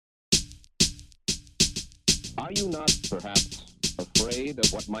Are you not, perhaps, afraid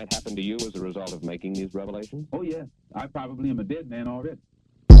of what might happen to you as a result of making these revelations? Oh, yeah. I probably am a dead man already.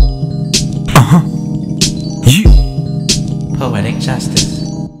 Yeah. Poetic Justice.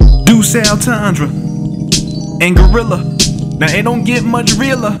 Deuce Tundra and Guerrilla. Now it don't get much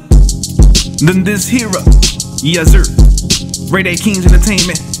realer than this hero. Yes, sir. Ray Day Kings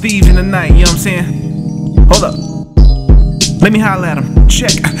Entertainment, Thieves in the Night, you know what I'm saying? Hold up. Let me holler at him.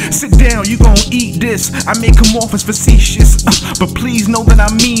 Check. Sit down, you gon' eat this. I may come off as facetious, but please know that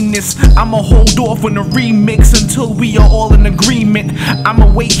I mean this. I'ma hold off on the remix until we are all in agreement.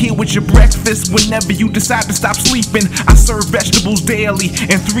 I'ma wait here with your breakfast whenever you decide to stop sleeping. I serve vegetables daily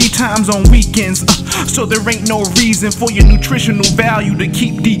and 3 times on weekends, so there ain't no reason for your nutritional value to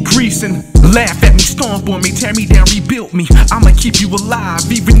keep decreasing. Laugh at me, stomp on me, tear me down, rebuild me. I'ma keep you alive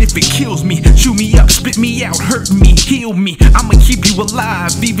even if it kills me. Chew me up, spit me out, hurt me, heal me. I'ma keep you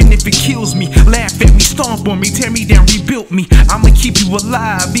alive even if it kills me. Laugh at me, stomp on me, tear me down, rebuild me. I'ma keep you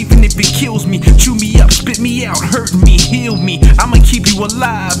alive even if it kills me. Chew me up, spit me out, hurt me, heal me. I'ma keep you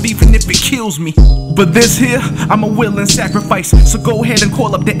alive even if it kills me. But this here, I'm a willing sacrifice. So go ahead and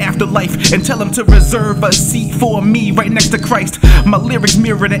call up the afterlife and tell them to reserve a seat for me right next to Christ. My lyrics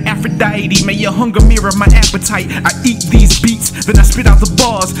mirror the Aphrodite. May your hunger mirror my appetite. I eat these beats, then I spit out the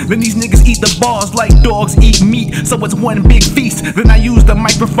bars. Then these niggas eat the bars like dogs eat meat. So it's one big feast. Then I use the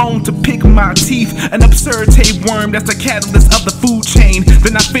microphone to pick my teeth. An absurd tapeworm that's the catalyst of the food chain.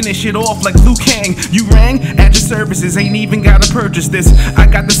 Then I finish it off like Liu Kang. You rang? At your services, ain't even gotta purchase this. I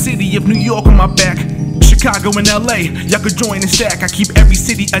got the city of New York on my back, Chicago and LA, y'all could join the stack. I keep every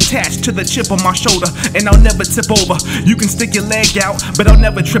city attached to the chip on my shoulder, and I'll never tip over. You can stick your leg out, but I'll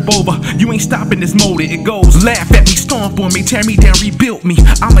never trip over. You ain't stopping this motor, it goes. Laugh at me, stomp on me, tear me down, rebuild me.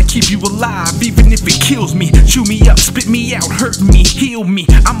 I'ma keep you alive even if it kills me. Chew me up, spit me out, hurt me, heal me.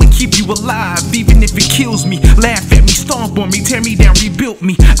 I'ma keep you alive even if it kills me. Laugh at me, stomp on me, tear me down, rebuild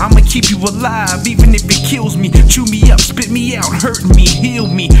me. I'ma keep you alive even if it kills me. Chew me up, spit me out, hurt me, heal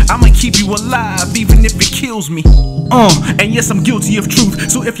me. I'ma keep you alive even if it kills me. And yes, I'm guilty of truth.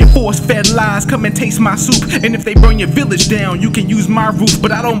 So if your force-fed lies, come and taste my soup. And if they burn your village down, you can use my roof.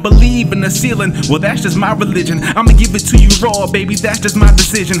 But I don't believe in the ceiling. Well, that's just my religion. I'ma give it to you raw, baby, that's just my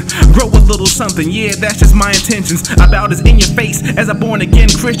decision. Grow a little something, yeah, that's just my intentions. About as in your face as a born-again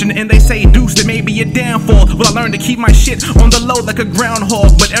Christian. And they say, Deuce, there may be a downfall. Well, I learned to keep my shit on the low like a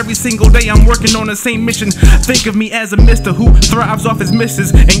groundhog. But every single day I'm working on the same mission. Think of me as a mister who thrives off his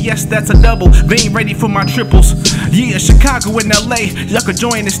misses. And yes, that's a double. They ain't ready for my triples. Yeah, Chicago and LA, y'all could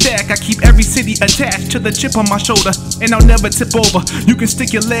join the stack. I keep every city attached to the chip on my shoulder, and I'll never tip over. You can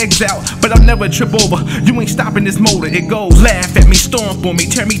stick your legs out, but I'll never trip over. You ain't stopping this motor, it goes. Laugh at me, stomp on me,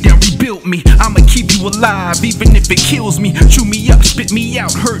 tear me down, rebuild me. I'ma keep you alive even if it kills me. Chew me up, spit me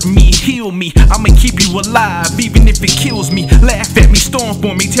out, hurt me, heal me. I'ma keep you alive even if it kills me. Laugh at me, stomp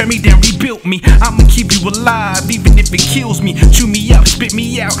on me, tear me down, rebuild me. I'ma keep you alive even if it kills me. Chew me up, spit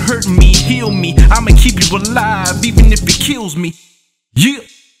me out, hurt me, heal me. I'ma keep you alive even if it kills me. Yeah.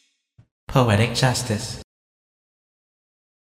 Poetic Justice.